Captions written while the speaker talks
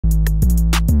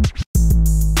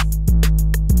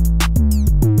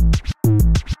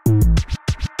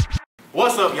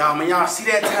up, y'all, man? Y'all see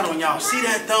that title and y'all see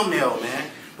that thumbnail, man.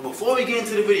 But before we get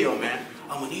into the video, man,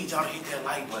 I'm gonna need y'all to hit that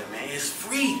like button, man. It's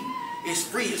free. It's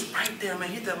free. It's right there, man.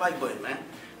 Hit that like button, man.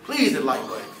 Please hit the like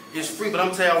button. It's free, but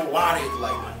I'm telling you why to hit the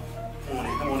like button. Come on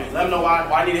in, come on in. Let them know why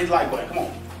I need to hit the like button. Come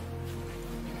on.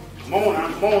 Come on now,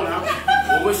 come on now.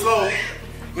 Move it slow.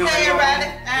 You know, hey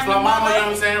everybody, it's my mama, you know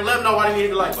what I'm saying? Let them know why they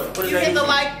need the like button. You hit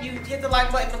the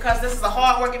like button because this is a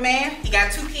hard-working man. He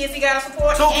got 2 kids he got to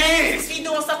support. 2 kids. He's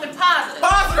doing something positive.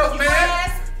 Positive,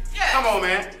 man. Yeah. Come on,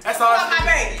 man. That's all. My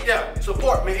baby. Yeah,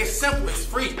 support, man. It's simple. It's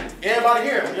free. Everybody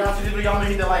here, y'all see this video, y'all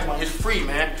hit that like button. It's free,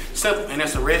 man. Simple, and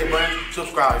that's a red button.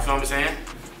 Subscribe. You know what I'm saying?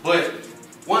 But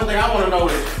one thing I want to know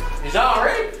is y'all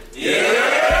ready?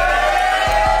 Yeah.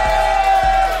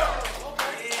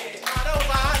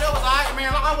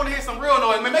 I want to hear some real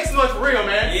noise, man. Make some noise for real,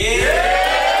 man. Yeah.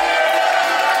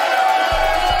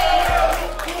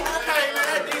 Okay, man.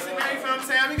 That's decent, man. You feel what I'm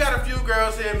saying? We got a few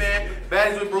girls here, man.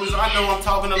 Baddies with Bruises. I know I'm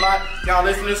talking a lot. Y'all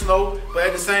listening slow, but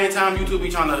at the same time, YouTube be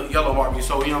trying to yellow mark me.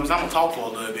 So, you know what I'm saying? I'm going to talk for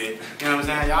a little bit. You know what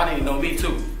I'm saying? Y'all need to know me,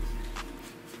 too.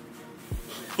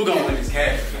 Who gonna win this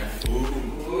cash, man? Ooh.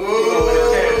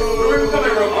 Come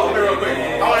here real quick.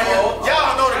 I want to hear.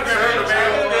 Y'all know the girl, man.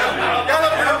 Y'all know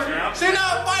the girl. See,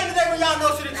 now, fighting today when y'all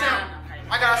know she the champ.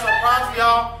 I got some prize for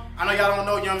y'all. I know y'all don't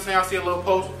know, you know what I'm saying? I see a little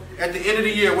post. At the end of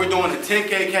the year, we're doing a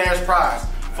 10K cash prize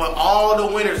for all the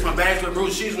winners from Baddies with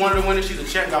Bruises. She's one of the winners. She's a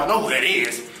champ. Y'all know who that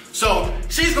is. So,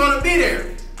 she's going to be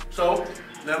there. So,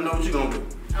 let them know what you're going to do.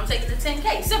 I'm taking the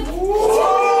 10K. Simple.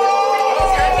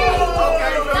 Okay.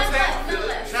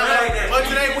 But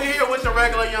today we're here with the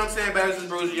regular, you know what I'm saying, Baddies with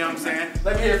Bruises, you know what I'm saying?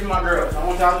 Let me hear from my girls. I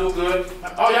want y'all to do good.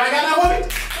 Oh, y'all ain't got that with me?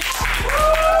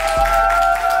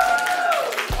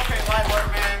 Okay, light work,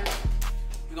 man.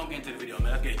 We're gonna get into the video,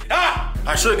 man. Let's get it.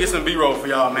 I should get some B-roll for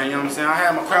y'all, man. You know what I'm saying? I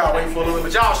had my crowd waiting for a little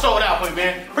bit, but y'all showed out for me,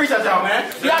 man. Appreciate y'all,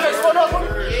 man. Y'all make some noise for me?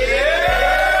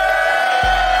 Yeah!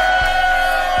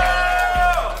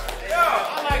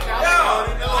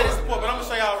 But I'm gonna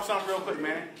show y'all something real quick,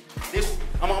 man.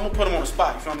 I'm gonna put him on the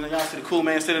spot. You feel me? Y'all see the cool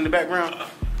man sitting in the background?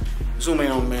 Zoom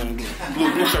in on the man in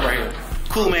blue shirt right here.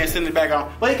 Cool man sitting in the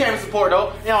background. But he came to support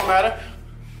though. It don't matter.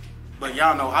 But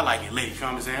y'all know I like it lit. You feel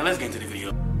what I'm saying? Let's get into the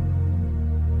video.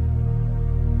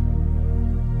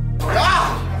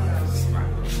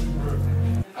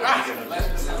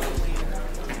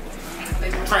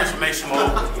 Transformation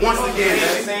mode. Once again,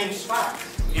 that same spot.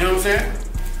 You know what I'm saying?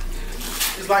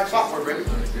 It's like clockwork, baby.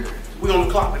 We on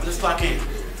the clock, baby. Let's clock in.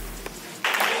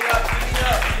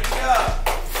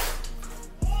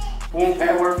 Warm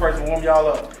pad work first and warm y'all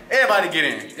up. Everybody get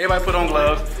in. Everybody put on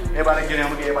gloves. Everybody get in.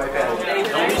 I'm gonna get everybody pad.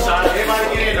 Don't be shy. Everybody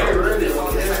get in though.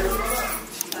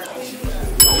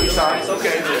 Don't be shy. It's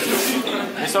okay.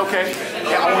 It's okay.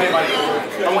 Yeah, I want everybody in.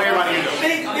 I want everybody in though.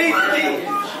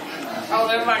 I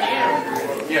want everybody in.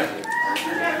 Yeah.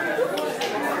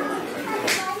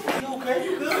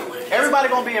 Everybody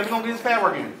gonna be in. We're gonna get this pad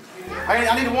work in.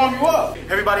 I need to warm you up.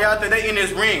 Everybody out there, they in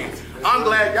this ring. I'm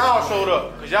glad y'all showed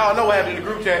up, because y'all know what happened in the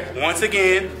group chat. Once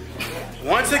again,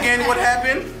 what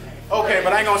happened? Okay,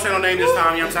 but I ain't gonna say no name this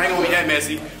time, you know what I'm saying? I ain't gonna be that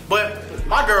messy. But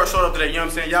my girl showed up today, you know what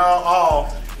I'm saying? Y'all all,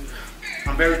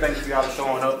 I'm very thankful for y'all for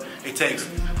showing up. It takes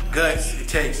guts, it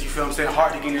takes, you feel what I'm saying,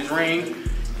 heart to get in this ring,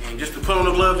 and just to put on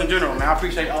the gloves in general, man. I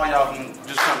appreciate all y'all from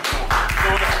just coming.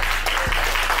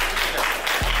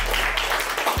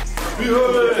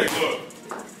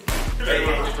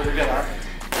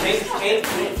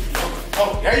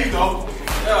 Oh, there you go.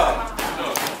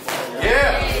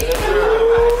 Yeah.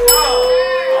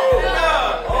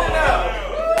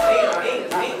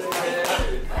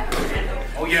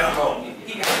 Oh, yeah.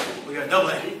 We got double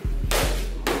A.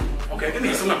 Okay, give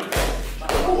me some numbers.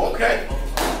 Oh, okay.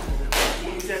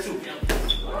 Give me that too.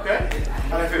 Okay.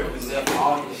 How that feel?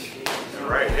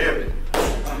 Right here.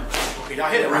 Okay,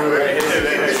 y'all hit it right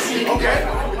here. Okay.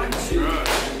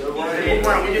 Move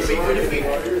around with your feet, with your feet.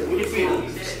 With your feet.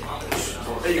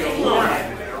 There you go, move around.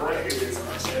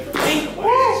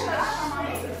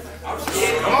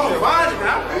 Come on, rewind it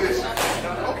now.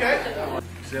 Okay.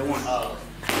 Set one.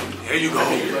 There you go. 1,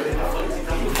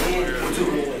 2.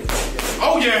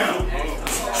 Oh yeah!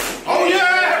 Oh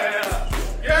yeah!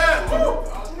 Yeah! Woo!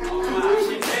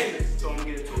 So I'm gonna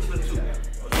get a 2, slip 2.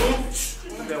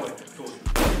 2. That way.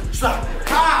 2. Stop.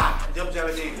 Ha! Double jab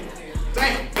it in.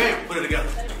 Bam! Bam! Put it together.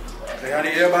 Okay, I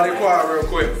need everybody quiet real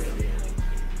quick.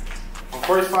 My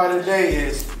first fight of the day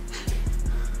is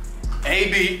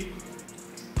AB.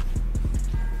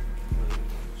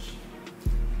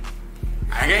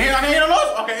 I can't hear no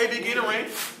noise. Okay, AB, get in the ring.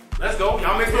 Let's go.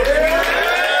 Y'all make it. My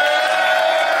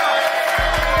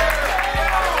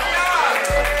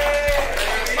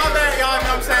bad, y'all. You know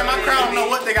what I'm saying? My crowd don't know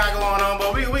what they got going on,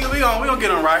 but we gonna get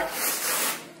them right.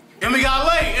 And we got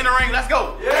Lay in the ring. Let's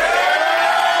go. Yeah!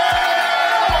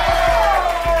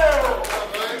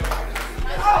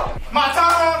 My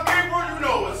time keeper, you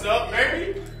know what's up,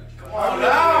 baby. Come on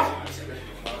now.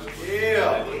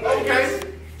 Yeah. Okay.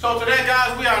 So today,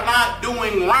 guys, we are not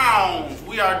doing rounds.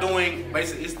 We are doing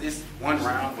basically it's one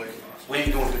round, but we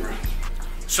ain't doing 3 rounds.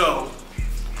 So,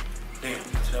 damn,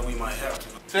 today we might have to.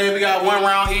 Today we got 1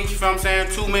 round each. You feel what I'm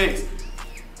saying? 2 minutes.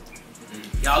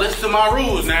 Y'all listen to my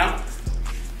rules now.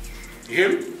 You hear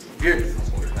me? Good.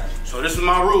 So this is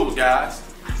my rules, guys.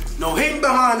 No hitting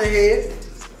behind the head.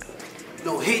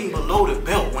 No hitting below the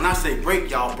belt. When I say break,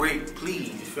 y'all break,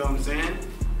 please. You feel what I'm saying?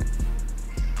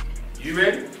 You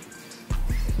ready?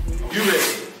 You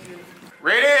ready?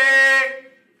 Ready?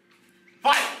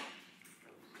 Fight!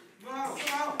 Come on,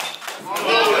 come on.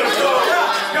 Let's go!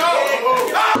 Let's go!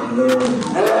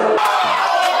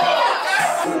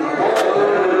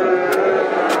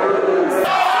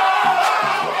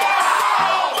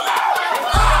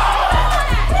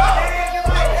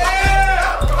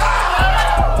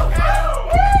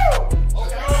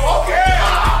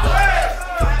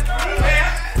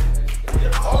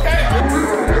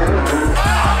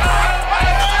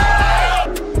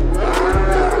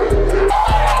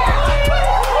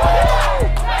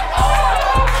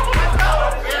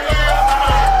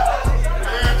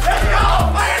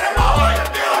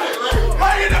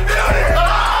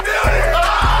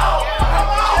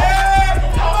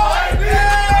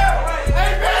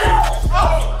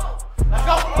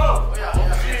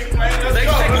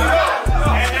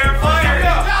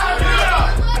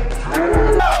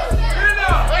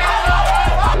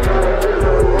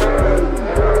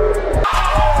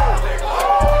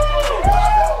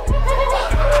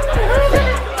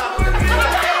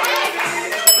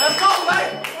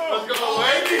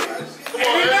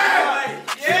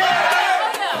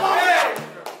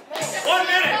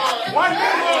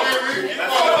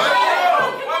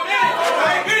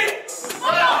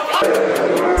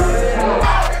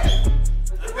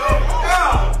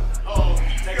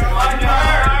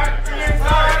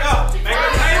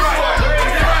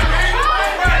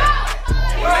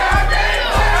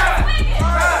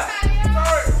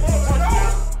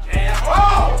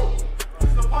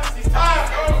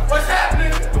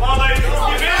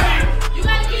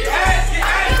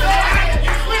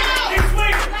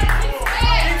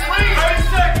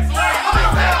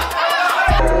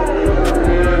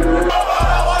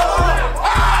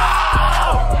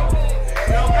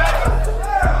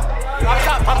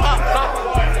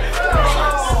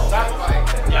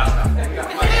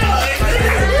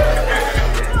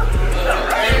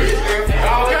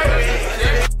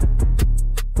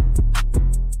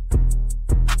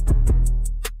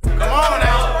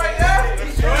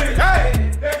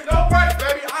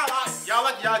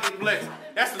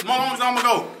 That's as long as I'm gonna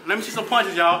go. Let me see some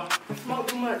punches, y'all. Smoke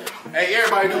too much. Hey,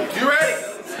 everybody, you ready?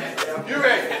 You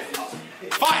ready?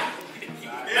 Fight!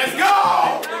 Let's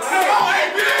go! Come on,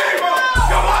 AB!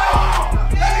 Come on!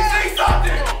 Let me see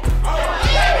something!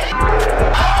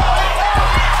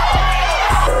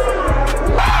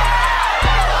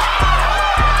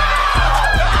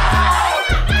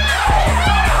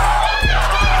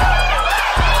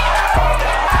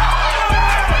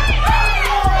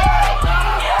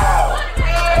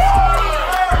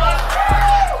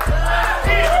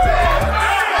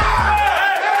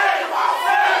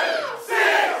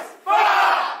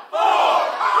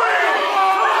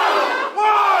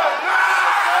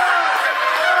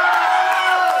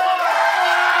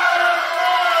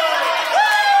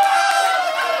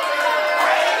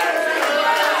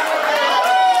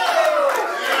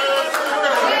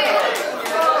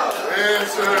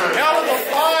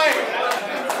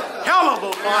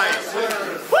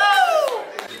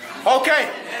 Okay.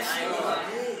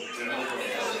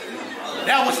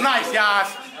 That was nice, guys.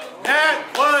 That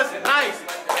was nice.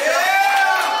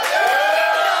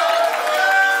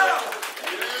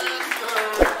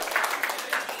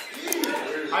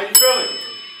 How you feeling?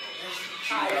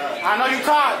 I know you're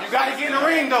tired. You got to get in the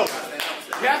ring, though.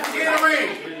 You have to get in the ring.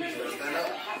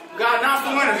 You got to announce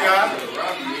the winners, guys.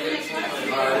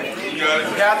 You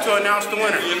have to announce the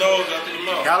winner.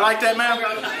 Y'all like that, man?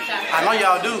 I know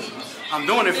y'all do. I'm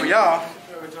doing it for y'all.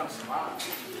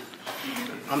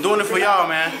 I'm doing it for y'all,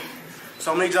 man.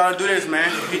 So I need y'all to do this, man.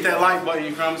 Hit that like button,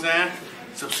 you know what I'm saying?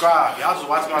 Subscribe. Y'all just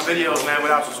watch my videos, man,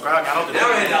 without subscribing. I don't know.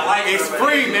 It's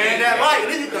free, man. That like.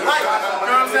 Hit the like. You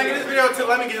know what I'm saying? Get this video to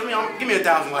give me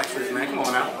 1,000 likes for this, man. Come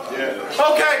on now.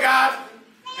 Yeah. Okay, guys.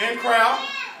 And crowd.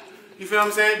 You feel what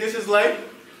I'm saying? This is Lay.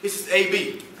 This is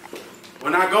AB.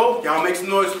 When I go, y'all make some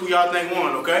noise who y'all think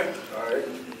won, okay? Alright.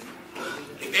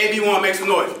 If AB won, make some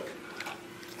noise.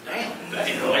 Damn.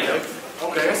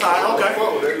 Okay, that's all right.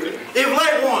 Okay. If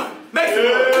leg one, make some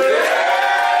noise.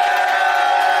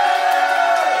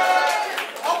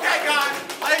 Okay, guys.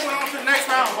 Leg one on to the next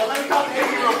round. But let me talk to you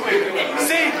real quick.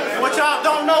 See, what y'all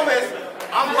don't know is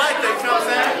I'm like that, you know what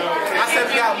I'm saying? I said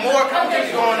we got more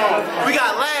competition going on. We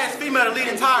got last female to lead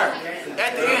entire.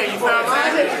 At the end, you feel what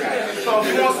I'm saying? So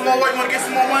if you want some more work, you want to get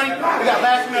some more money, we got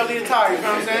last female to lead entire, you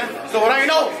feel what I'm saying? So it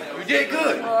ain't over. You did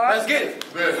good. Let's get it.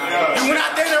 You went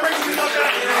out there and race you out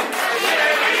there.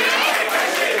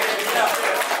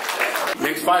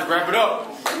 Mixed fights, wrap it up.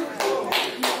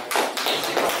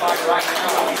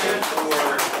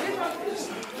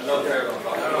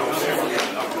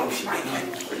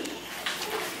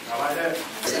 I like that.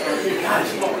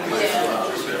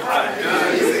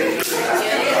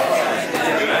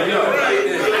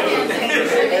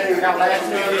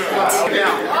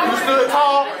 You stood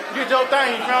tall, you did your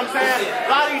thing, you know what I'm saying? A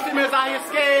lot of these females out here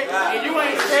scared, and you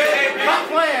ain't scared. Stop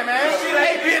playing, man.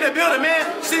 They be in the building, man.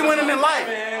 She winning in life.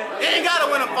 You ain't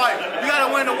gotta win a fight. You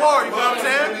gotta win the war, you know what I'm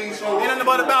saying? Ain't nothing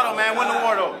but a battle, man. Win the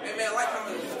war, though.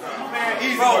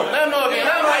 Easy, bro. Let them know again.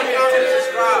 Let them know again.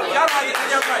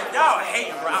 Y'all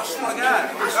hating, bro. I swear to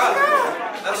God.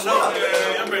 Let them know.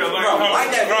 Bro,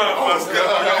 like that.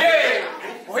 Yeah.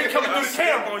 Boy, he coming through the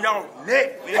camera on y'all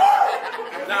neck.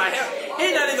 Nah,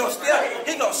 he not even gonna steal.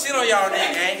 He gonna sit on y'all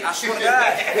neck, gang. I swear to God.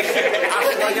 I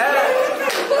swear to God.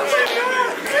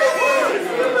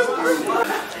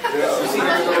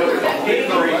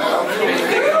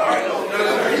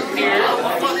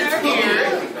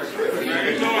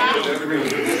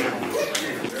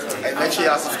 Hey, make sure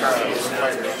y'all subscribe.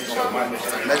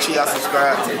 Make sure y'all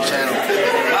subscribe to the channel.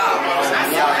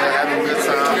 Y'all having a good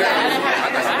time.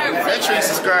 Make sure you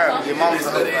subscribe. Your mom's a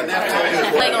hope.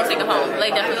 Blake gonna take it home.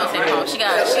 Blake definitely gonna take it home. She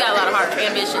got a lot of heart,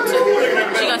 ambition too.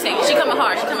 She gonna take it. She coming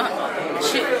hard. She coming hard.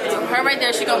 Her right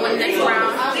there, she gonna win the next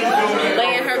round.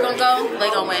 Blake and her gonna go.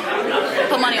 Blake gonna win.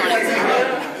 Put money on it.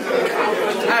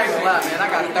 I ain't gonna lie, man. I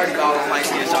got a $30 light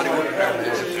skin, so they wouldn't hurt me.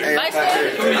 Light skin?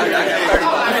 I got $30.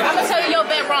 I'm gonna tell you your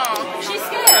bet wrong. She's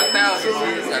scared. 1,000.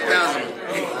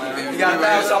 You got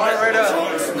 1,000 right up?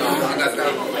 No, I got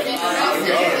 1,000.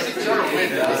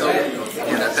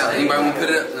 Anybody want to put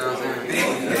it up? No, I'm saying.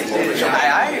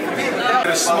 I ain't got a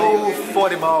smooth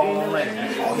 40 ball on the land.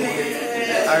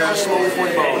 I got a smooth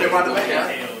 40 ball.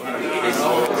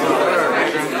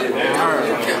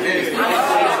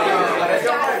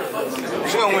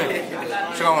 She gonna win.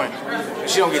 She gonna win.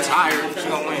 She don't get tired. She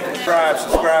gonna win.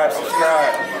 Subscribe.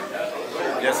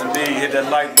 Yes, indeed. Hit that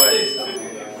like button.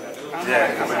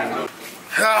 Yeah, come on.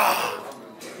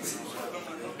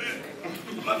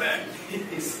 My bad.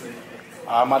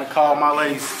 I'm about to call my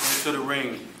ladies into the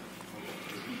ring.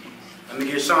 Let me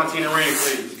get Shanti in the ring,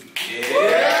 please.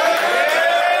 Yeah!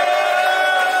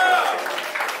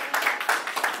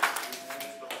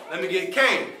 Let me get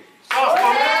Kane.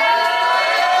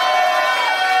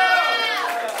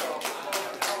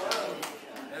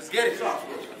 Let's get it.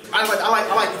 I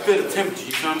like to feel the temperature,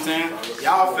 you know what I'm saying?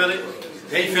 Y'all feel it,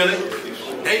 they feel it,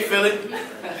 they feel it. You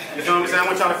know what I'm saying? I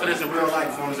want y'all to feel this in real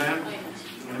life, you know what I'm saying?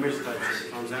 In the midst of that,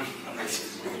 you know what I'm saying?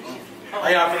 How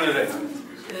y'all feeling today?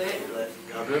 Good.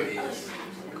 Y'all good?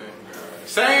 Okay.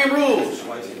 Same rules.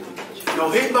 No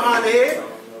hitting behind the head,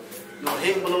 no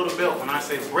hitting below the belt. When I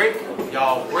say break,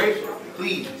 y'all break,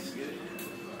 please.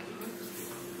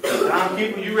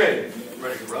 Timekeeper, you ready?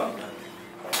 Ready to rock.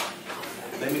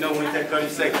 Let me know when you take 30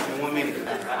 seconds in 1 minute.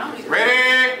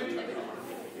 Ready?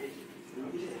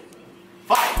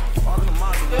 Fight!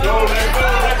 Go, let's go,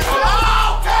 let's go!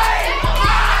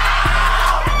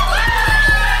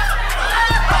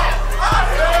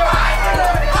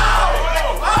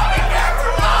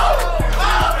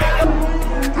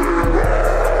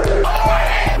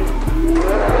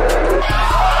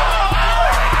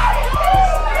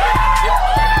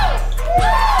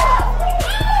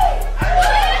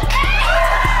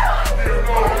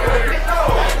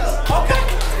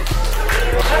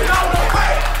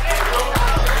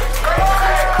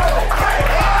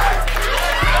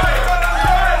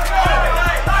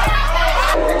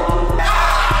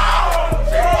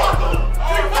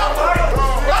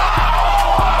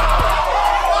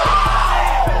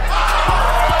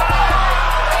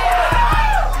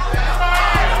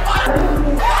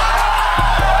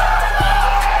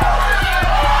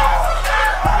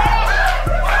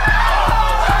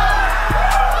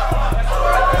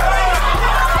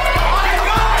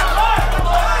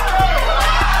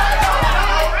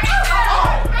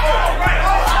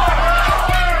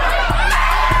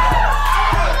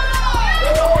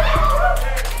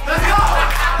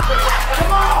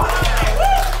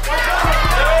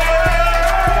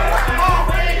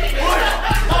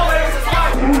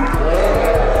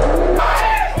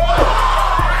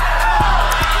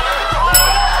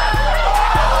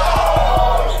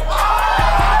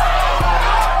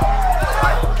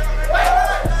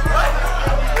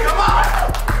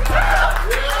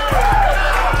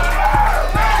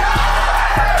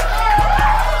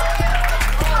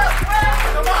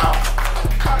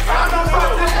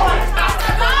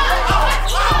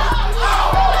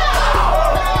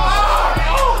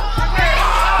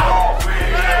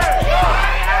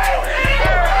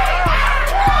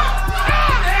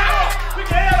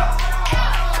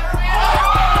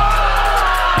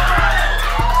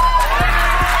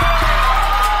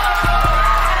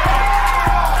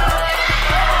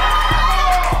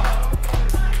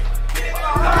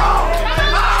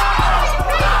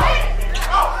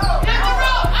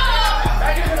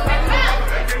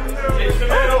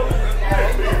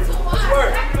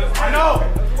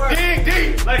 Dig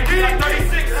deep. Like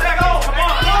 36 seconds. Come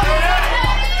on.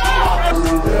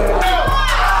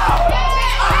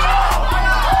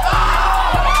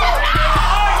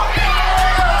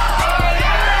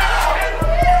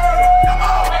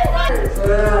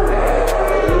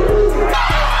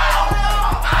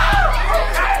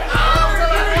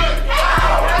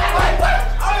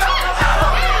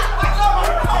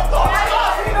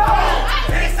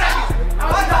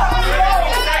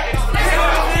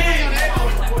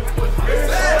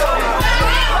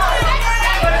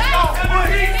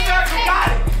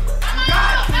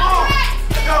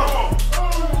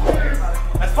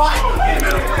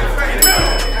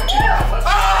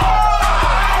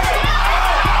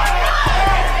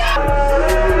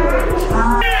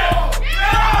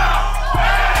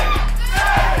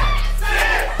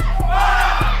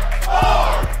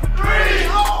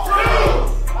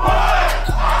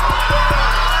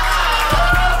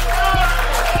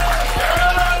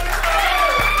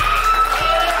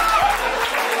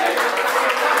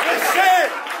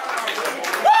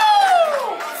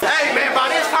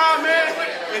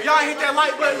 Hit that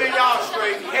like button, man, y'all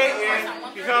straight hating.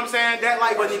 You feel what I'm saying? That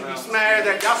like button need to be smashed.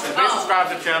 That y'all should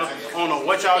subscribe to the channel. I don't know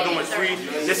what y'all doing, it's free.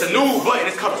 It's a new button,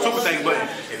 it's called the Super Thing button.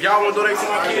 If y'all want to donate to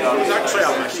my kids, I can show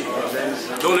y'all my kids.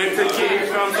 Donate to the kids,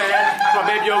 you feel what I'm saying? My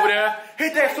baby over there.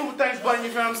 Hit that Super Thanks button, you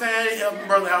feel what I'm saying? Help my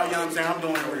brother out, you know what I'm saying? I'm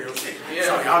doing the real shit.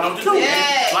 So y'all know what to do.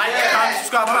 Like, comment,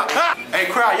 subscribe, Hey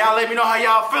crowd, y'all let me know how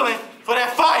y'all feeling for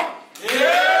that fight.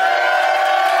 Yeah!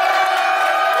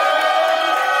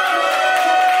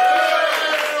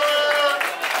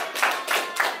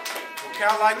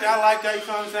 I like that, you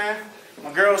feel what I'm saying?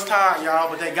 My girl's tired, y'all,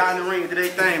 but they got in the ring, did their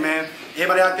thing, man.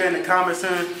 Everybody out there in the comments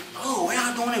saying, oh, why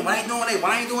y'all doing it? Why ain't doing it?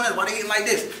 Why ain't doing that? Why they eating like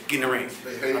this? Get in the ring.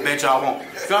 I bet y'all won't. You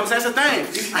feel what I'm saying? That's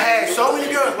the thing. I had so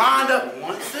many girls lined up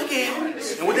once again.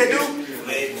 And what they do?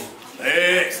 Legs.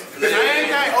 Same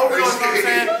thing, over, you know what I'm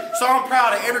saying? So I'm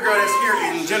proud of every girl that's here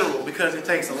in general because it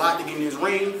takes a lot to get in this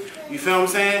ring. You feel what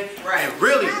I'm saying? Right. And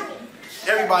really,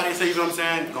 everybody say, you feel what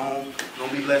I'm saying,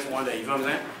 gonna be blessed one day. You feel what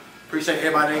I'm saying? Appreciate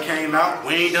everybody that came out.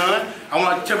 We ain't done. I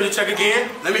want to temperature check again.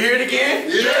 Let me hear it again.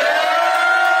 Yeah!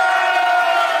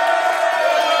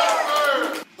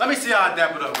 Let me see how I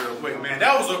dap it up real quick, man.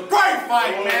 That was a great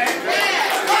fight, man.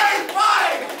 Great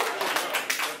fight!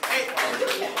 Hey,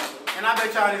 and I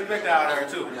bet y'all didn't expect that out there,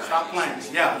 too. Stop playing.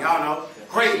 Yeah, y'all know.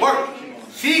 Great work.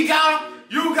 She got him.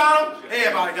 You got him.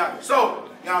 Everybody got him. So,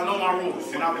 y'all know my rules.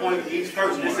 When I point to each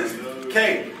person, this is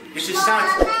K. This is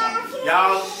Shanti.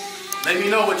 Y'all. Let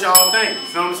me know what y'all think. You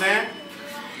feel what I'm saying?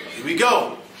 Here we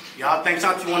go. Y'all think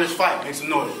Shanti won this fight? Make some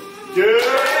noise. Yeah!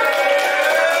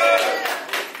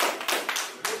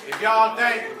 If y'all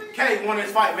think Kate won this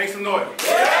fight, make some noise.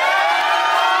 Yeah!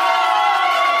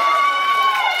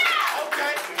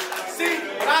 Okay. See,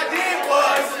 what I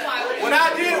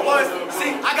did was,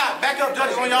 see, I got backup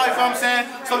judges on y'all, you feel what I'm saying?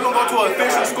 So we're gonna go to an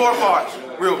official scorecard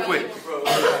real quick.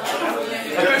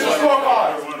 Official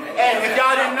scorecard. And if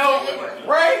y'all didn't know,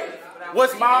 Ray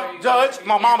was my judge.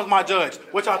 My mom was my judge.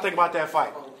 What y'all think about that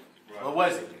fight? What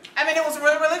was it? I mean, it was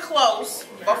really, really close.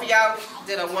 Both of y'all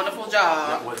did a wonderful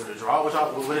job. Was it a draw? What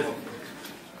is it?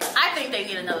 I think they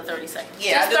need another 30 seconds.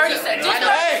 Yeah, just 30 seconds. Just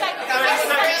 30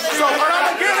 seconds. So what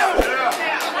I'm gonna give them?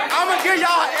 I'm gonna give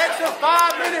y'all an extra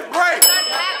 5-minute break.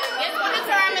 It's gonna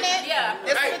determine it. Yeah.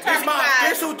 Hey, this is my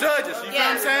official judges. You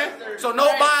know what I'm saying? So no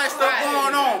bias stuff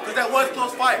going on, because that was a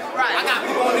close fight. Right. I got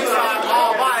people on this side,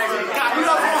 all bias. You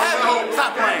know what's gonna happen?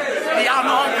 Stop playing. Hey, y'all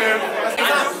know I'm here.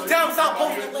 Tell them stop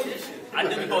posting. I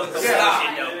do be posting some shit,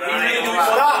 yo. He really do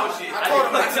stop. I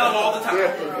told him I tell him all the time.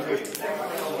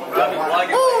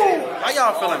 How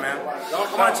y'all feeling, man? I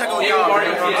want to check on y'all, man.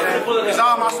 It's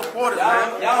all my supporters,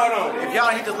 man. If y'all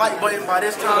hit the like button by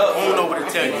this time, I don't know what to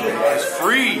tell you. It's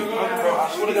free. You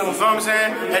know what I'm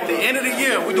saying? At the end of the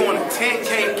year, we're doing a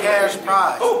 10K cash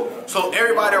prize. So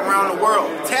everybody around the world,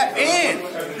 tap in.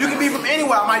 You can be from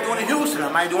anywhere. I might do it in Houston. I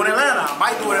might do it in Atlanta. I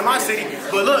might do it in my city.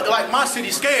 But look, like my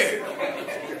city's scared.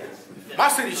 My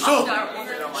city's shook.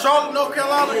 Charlotte, North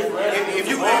Carolina. If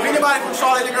anybody from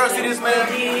Charlotte, the girl see this, man,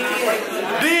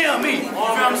 DM me. You feel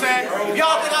what I'm saying? If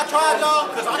y'all think I tried y'all,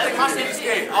 because I think my city's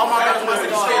scared. All my girls in my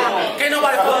city's scared. Can't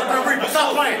nobody pull up the reaper.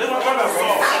 Stop playing.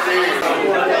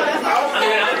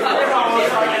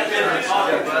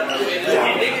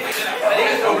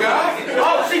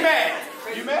 Oh, she mad.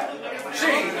 You mad? She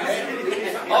ain't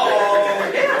mad.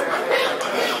 Oh, yeah.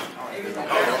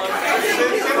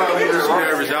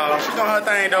 She's doing her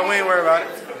thing though, we ain't worried about it.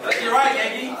 You're right,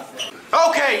 Yankee.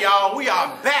 Okay, y'all, we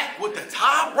are back with the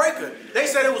tiebreaker. They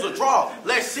said it was a draw.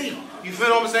 Let's see. You feel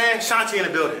what I'm saying? Shanti in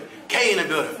the building. Kay in the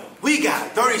building. We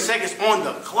got 30 seconds on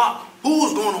the clock.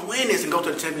 Who's going to win this and go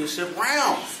to the championship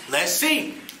round? Let's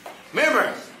see.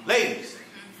 Remember, ladies,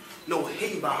 no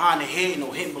hitting behind the head,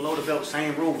 no hitting below the belt,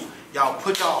 same rules. Y'all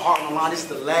put y'all heart on the line. This is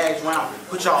the last round.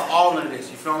 Put y'all all into this.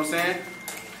 You feel what I'm saying?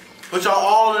 Put y'all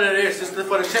all into this. This is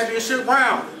for the championship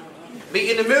round.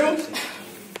 Meet in the middle.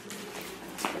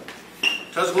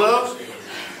 Touch gloves.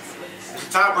 It's a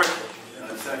tiebreaker.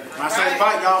 When I say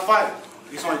fight, y'all fight.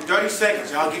 It's only 30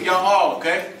 seconds. Y'all give y'all all,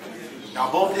 okay? Y'all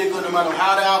both did good no matter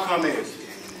how the outcome is.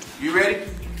 You ready?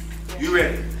 You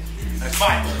ready? Let's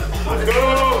fight. Let's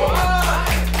go.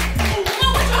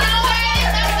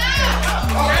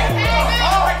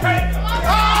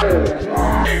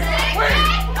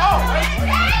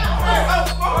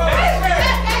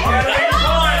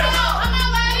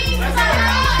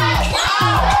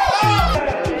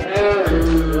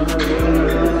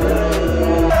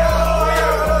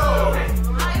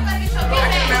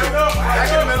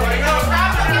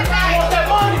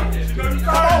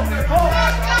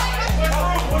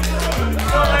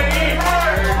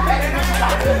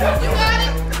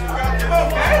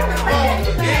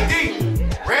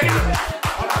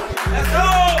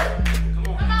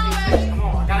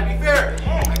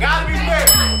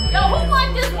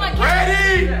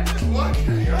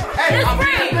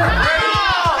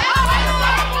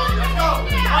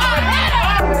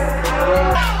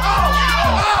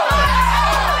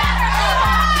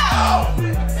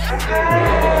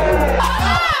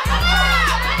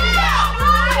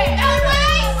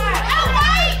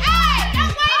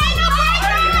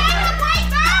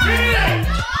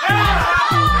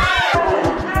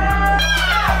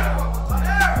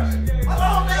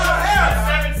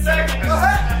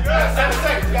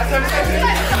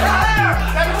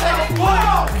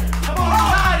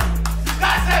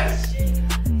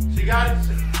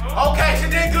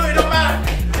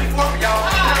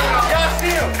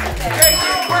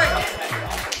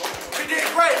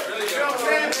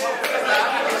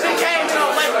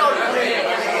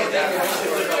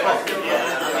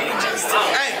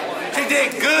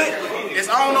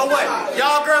 I don't know what.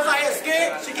 Y'all girls out here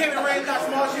scared. She came in the ring, got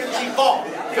small shit, and she fought.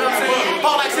 You know what I'm saying?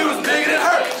 Fought like she was bigger than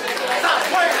her. Stop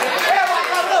playing.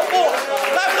 Everybody clap it up for her.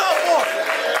 Clap it up for her.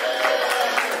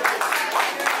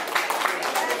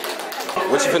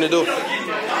 What you finna do?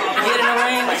 Get in the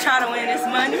ring and try to win this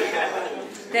money.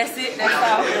 That's it. That's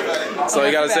all. So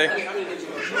you gotta say?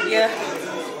 Yeah.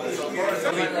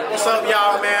 What's up,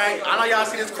 y'all, man? I know y'all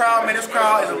see this crowd, man. This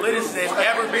crowd is the littest it's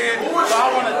ever been. So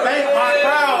I want to thank my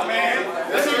crowd, man.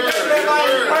 Let's see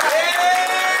everybody in the crowd.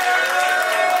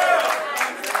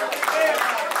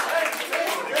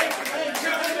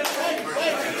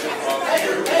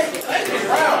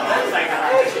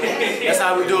 That's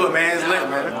how we do it, man. It's lit,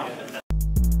 man.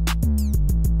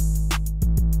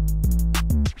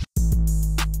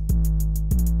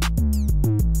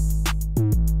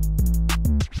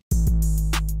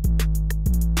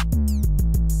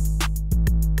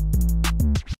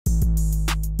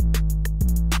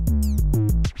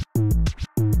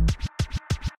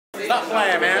 Stop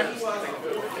playing, man.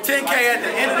 10K at the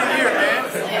end of the year, man.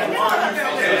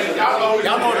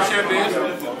 Y'all know the champ is.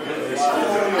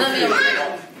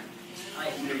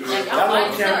 Y'all know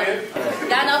the champ is.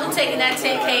 Y'all know who's taking that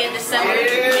 10K in December?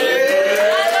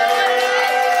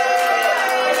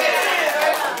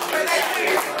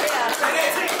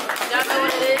 Y'all know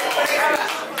what it is?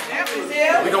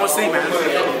 We gonna see, man.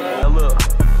 Now look,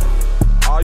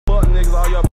 all you fuck niggas, all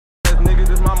y'all ass niggas,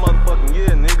 this my motherfucking year,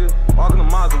 nigga. Walking the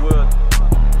Mazda world.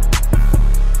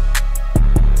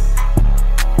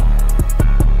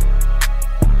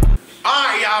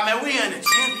 Alright, y'all, man, we in the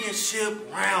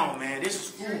championship round, man. This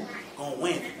is who gonna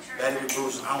win. Baddies,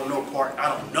 Bruises, I don't know part, I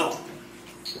don't know.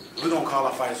 We're gonna call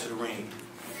our fighters to the ring.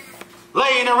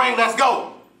 Lay in the ring, let's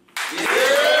go.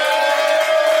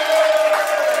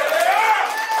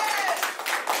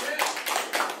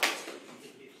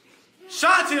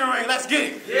 Shanti in the ring, let's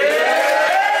get it.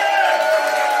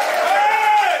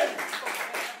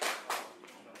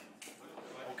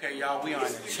 Okay, y'all, we are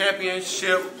in the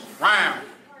championship round.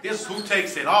 This is who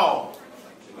takes it all.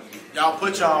 Y'all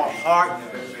put y'all heart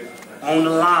on the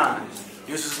line.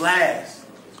 This is last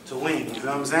to win. You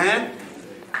know what I'm saying?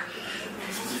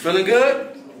 Feeling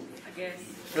good? I guess.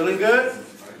 Feeling good?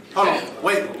 Hold on.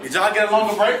 Wait. Did y'all get a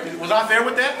longer break? Was I fair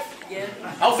with that? Yeah.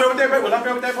 I was fair with that break. Was I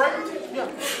fair with that break? Yeah.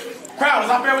 Crowd,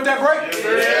 was I fair with that break?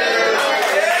 Yeah.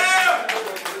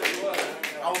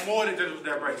 I was more than just with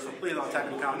that break, so please don't type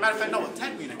in the comments. Matter of fact, no,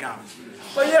 type me in the comments.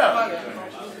 But yeah.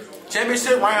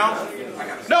 Championship round.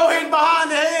 No hitting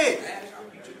behind the head.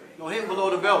 No hitting below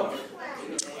the belt.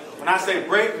 When I say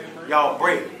break, y'all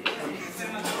break.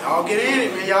 Y'all get in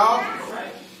it, man, y'all.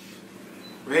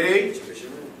 Ready?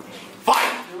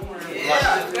 Fight!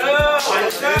 Yeah. Go.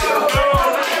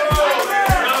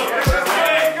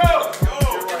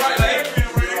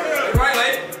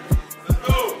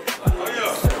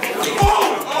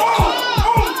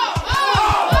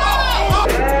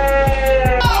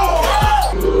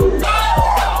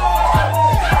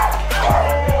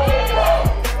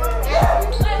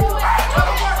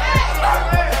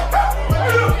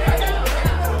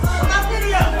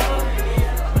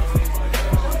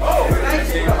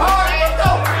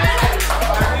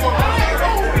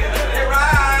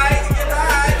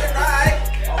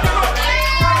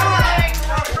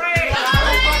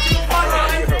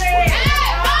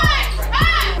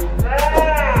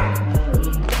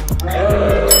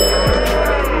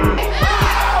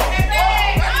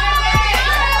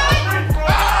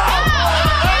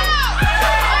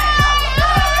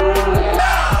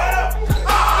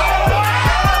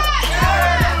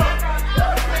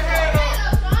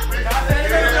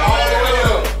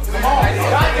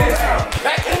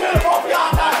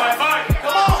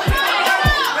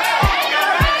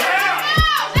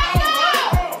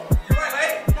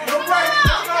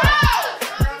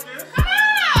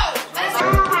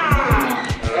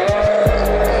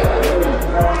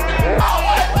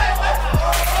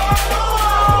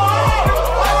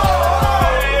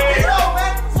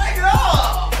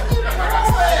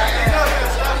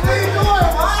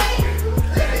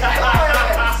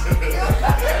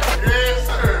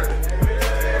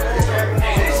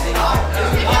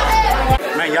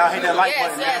 Y'all hit that like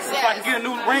button, man. Yes. So I can get a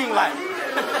new ring light.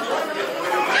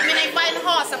 I mean, they fighting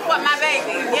hard. Support my baby.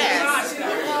 Yes.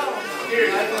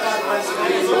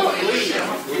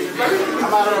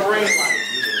 I'm out of the ring light.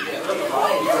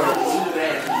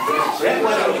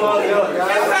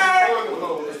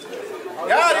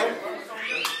 Got it.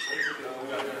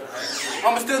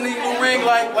 I'ma still need a new ring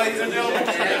light, ladies and gentlemen.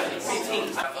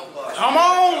 Come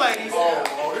on, ladies.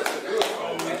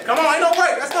 Come on, ain't no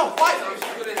break. Let's go. Fight.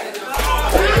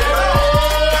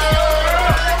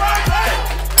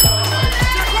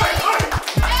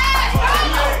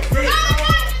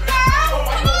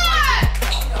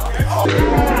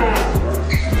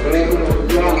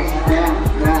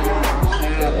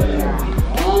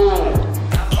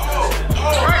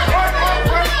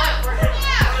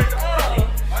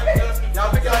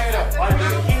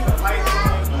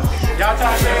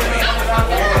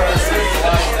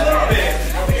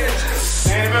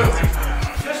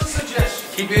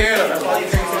 Keep your head up. That's why you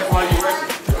can't say that's why you're ready.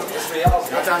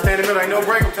 Y'all trying to stay in the middle. Ain't no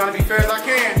break. I'm trying to be fair as I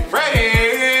can.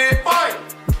 Ready, fight!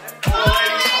 Come on,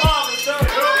 ladies. Come on, let's go.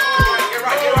 Get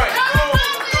right, get right.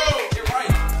 Get right.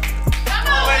 Come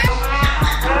on, ladies.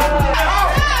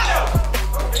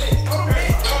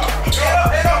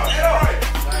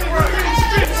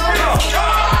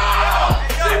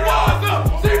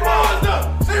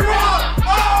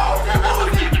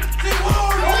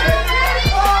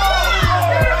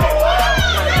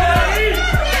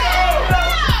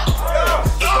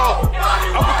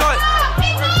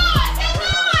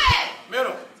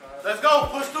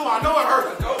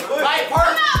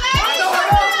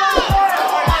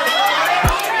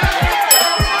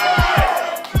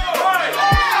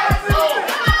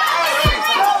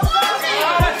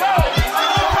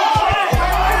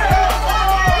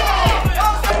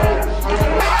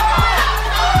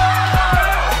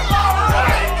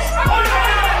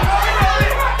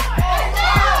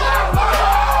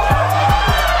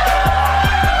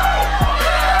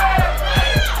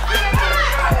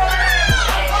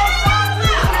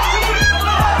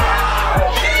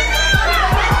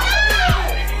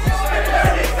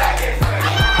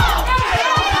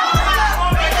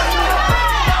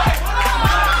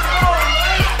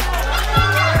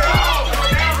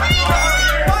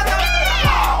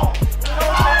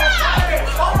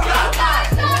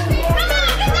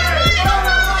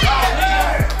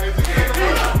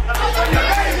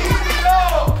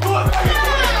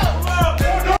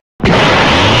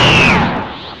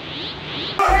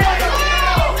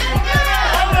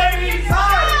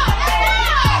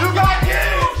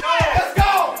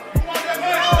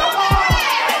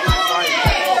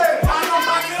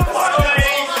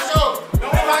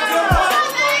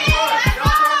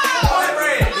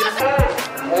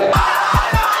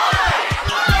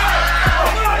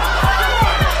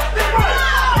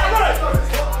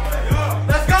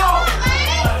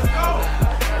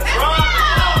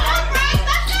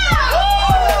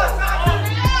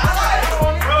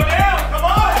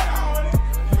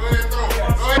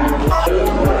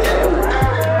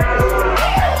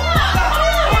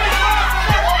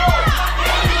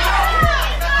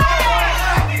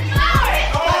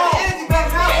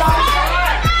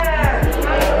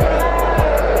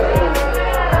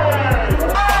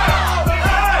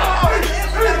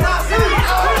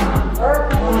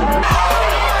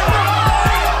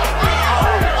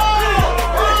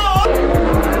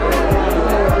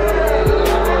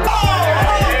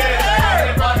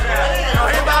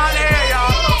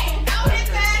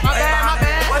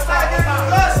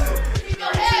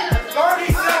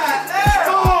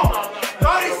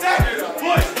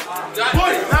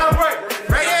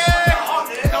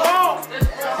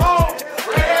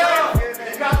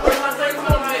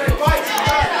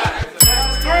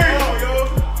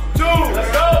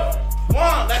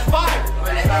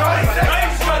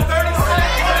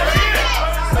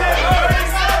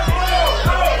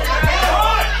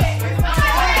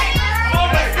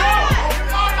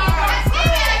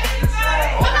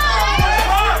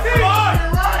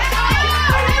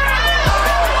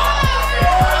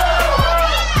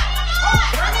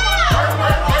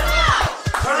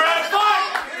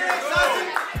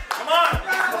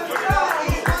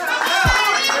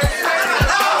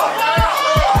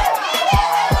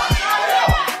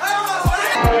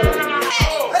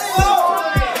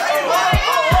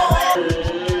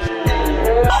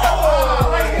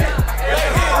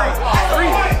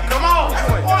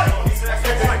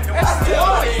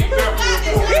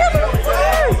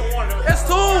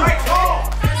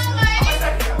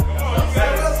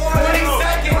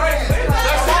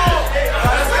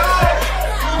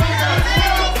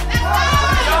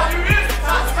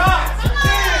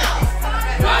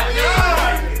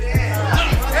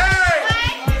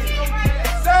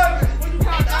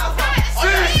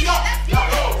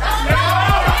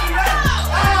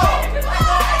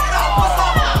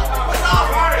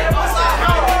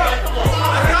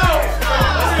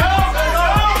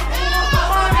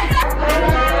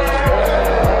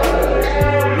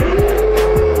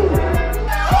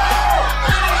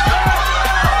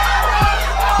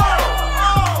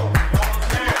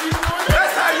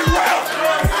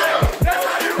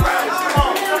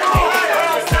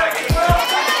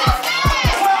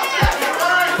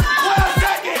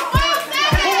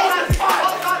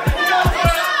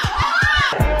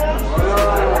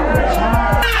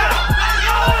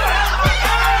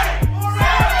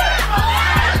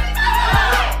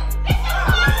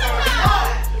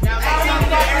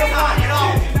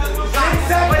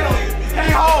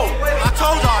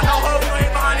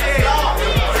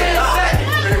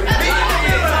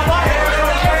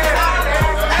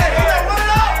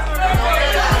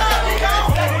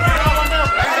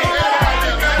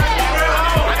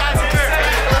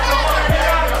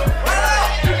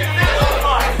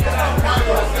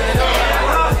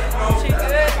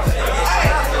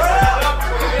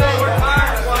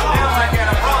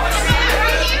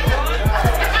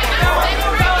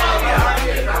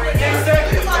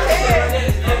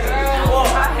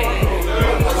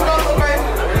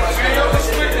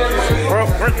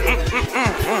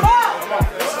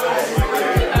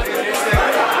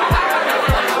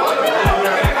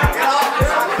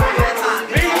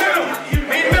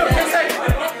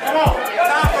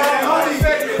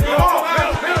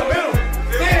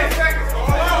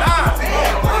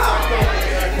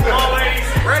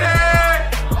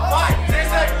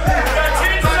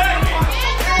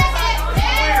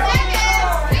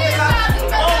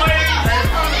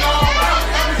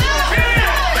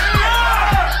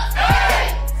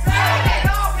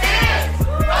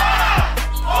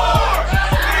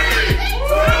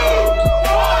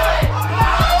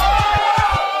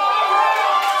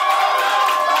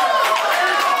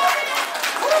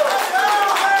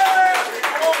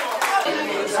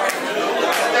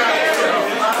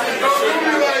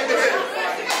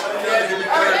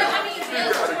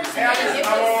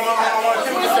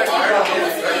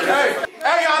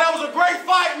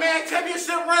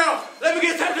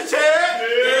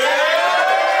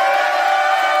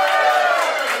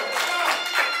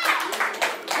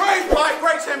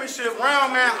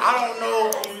 round, man, I don't know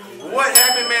what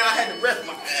happened, man. I had to rest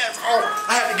my ass off.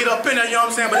 I had to get up in there, you know what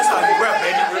I'm saying? But it's how you rep,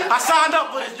 baby. I signed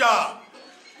up for this job.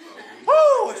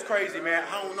 Woo, it's crazy, man.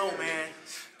 I don't know, man.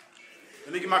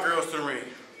 Let me get my girls to the ring.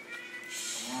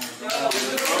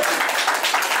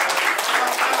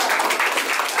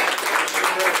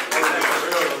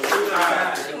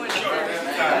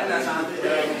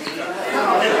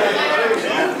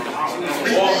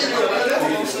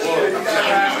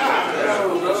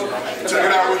 Check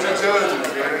it out with your judges, man.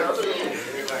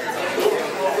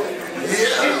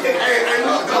 Yeah. Hey,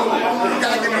 look, though. You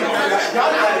gotta give me that.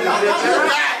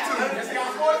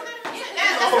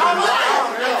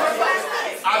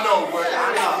 I know, but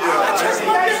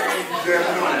yeah.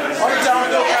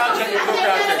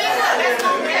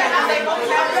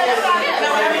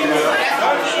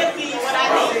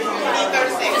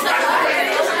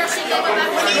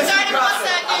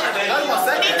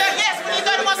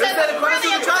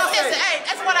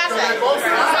 That's what I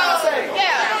say.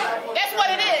 Yeah, that's what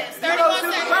it is.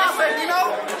 31 seconds. You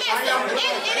know? Listen,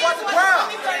 it is what it is.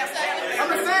 I'm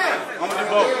the fan. I'm gonna do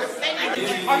both.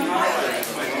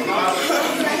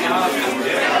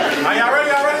 Are y'all ready?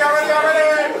 Y'all ready? Y'all ready? Y'all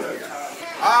ready?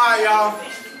 All right, y'all.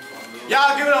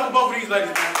 Y'all give it up for both of these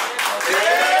ladies.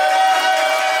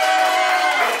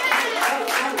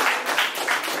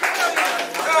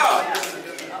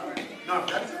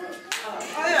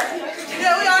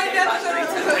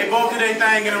 They both do their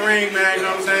thing in the ring, man, you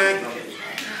know what I'm saying?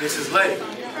 This is Lay.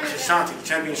 This is Shanti, the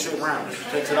championship round. This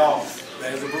takes it all.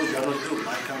 That is a Bruises. Y'all know what to do.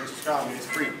 Like, comment, subscribe, man. It's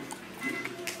free.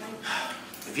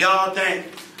 If y'all think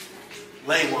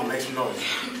Lay won, make some noise.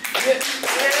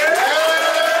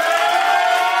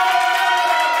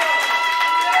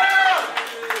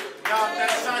 Y'all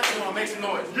think Shanti won, make some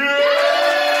noise.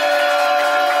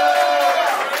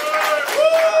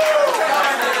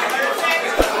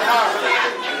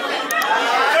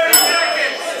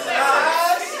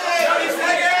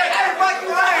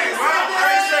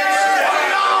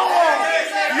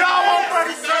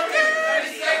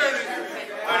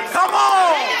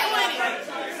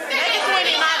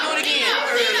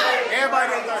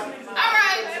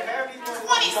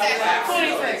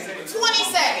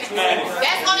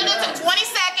 That's gonna do to 20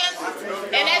 seconds,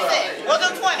 and that's it. We'll do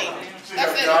 20.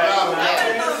 That's it.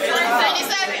 20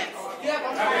 seconds.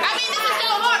 I mean, this is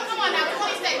still hard. Come on now,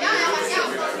 20 seconds. Y'all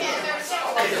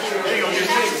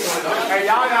Hey,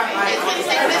 y'all got like 20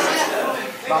 seconds.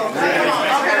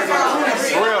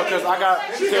 for real, because I got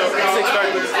till 6:30.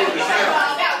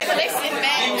 So they sitting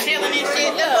back, chilling and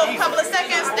shit. Just a couple of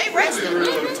seconds, they resting.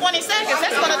 20 seconds.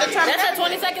 That's gonna determine. That's at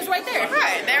 20 seconds right there.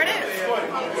 Right, there it is.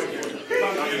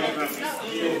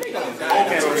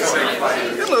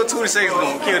 This little 20 seconds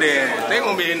gonna kill their ass. They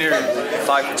gonna be in there.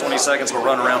 Fight for 20 seconds, we'll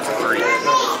run around for free. So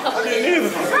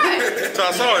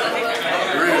I saw it.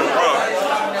 Real, bro.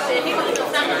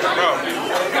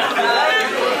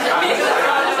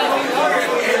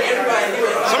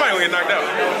 Somebody gonna get knocked out.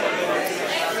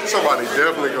 Somebody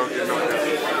definitely gonna get knocked out.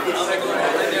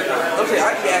 Okay,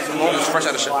 I can ask him moments fresh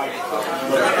out of show.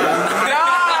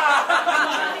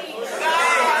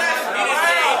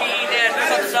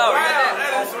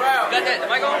 Got that?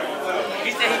 Am I going?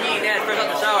 He said he be eating that fresh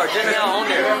out the shower. Just now on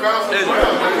there.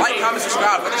 Like, comment,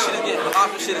 subscribe. But this shit is getting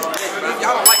off. This shit is big, man. If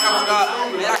y'all don't like, comment, subscribe,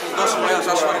 man, I can go somewhere else.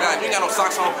 I swear to God. If you ain't got no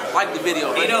socks on, like the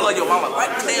video. Man, you love your mama.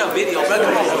 Like the damn video, man.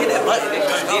 Come on, hit that button.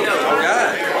 Dino. Oh,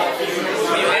 God.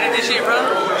 When you edit this shit, bro,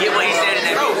 get what he said in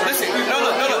that Bro, video. listen. No.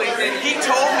 He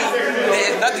told me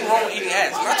there's nothing wrong with eating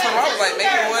ass. And I told him, I was like, man,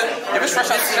 you know what? If it's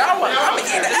fresh out the shower, I'm going to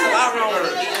eat the ass. There's a lot wrong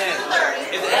with eating ass.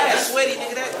 If the ass is sweaty,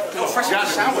 nigga, that. No, fresh out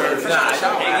the shower. Fresh out the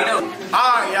shower. Hey, you know.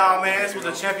 Alright, y'all, man. This was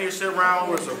a championship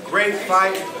round. It was a great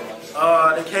fight.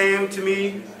 They came to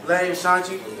me, Lay and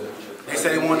Shanti. They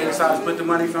said they wanted to decide to split the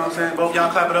money, you know what I'm saying? Both y'all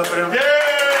clap it up for them. Yeah!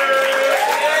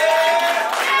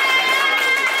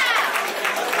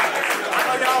 I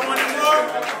know y'all wanted more,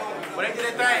 but they did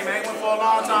their thing, man. They went for a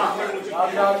long time.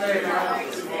 Y'all thing,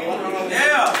 man.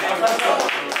 Yeah!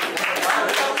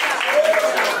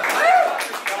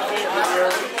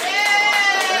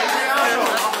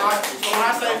 When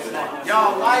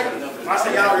I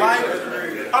say y'all like,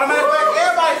 automatically,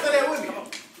 everybody say that with me.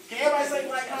 Can everybody say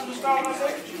like, comment, subscribe when I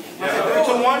say? Yeah.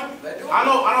 3, 2, 1. I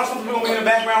know some people gonna be in the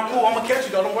background. Cool, I'm gonna catch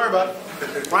you though. Don't worry about it.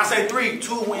 When I say 3,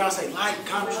 2, 1, y'all say like,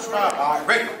 comment, subscribe. All right,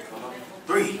 ready?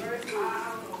 3,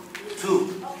 2,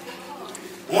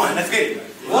 1. Let's get it.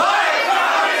 Like,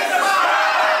 comment, subscribe.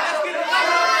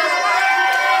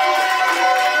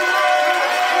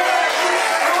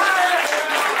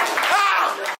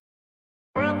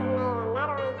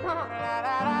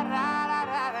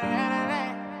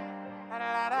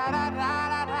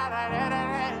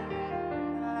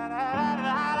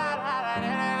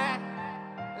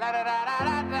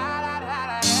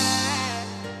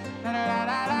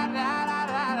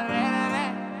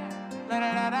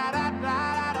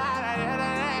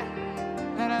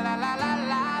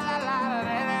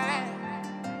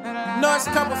 know it's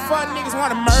a couple fun niggas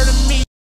wanna murder me.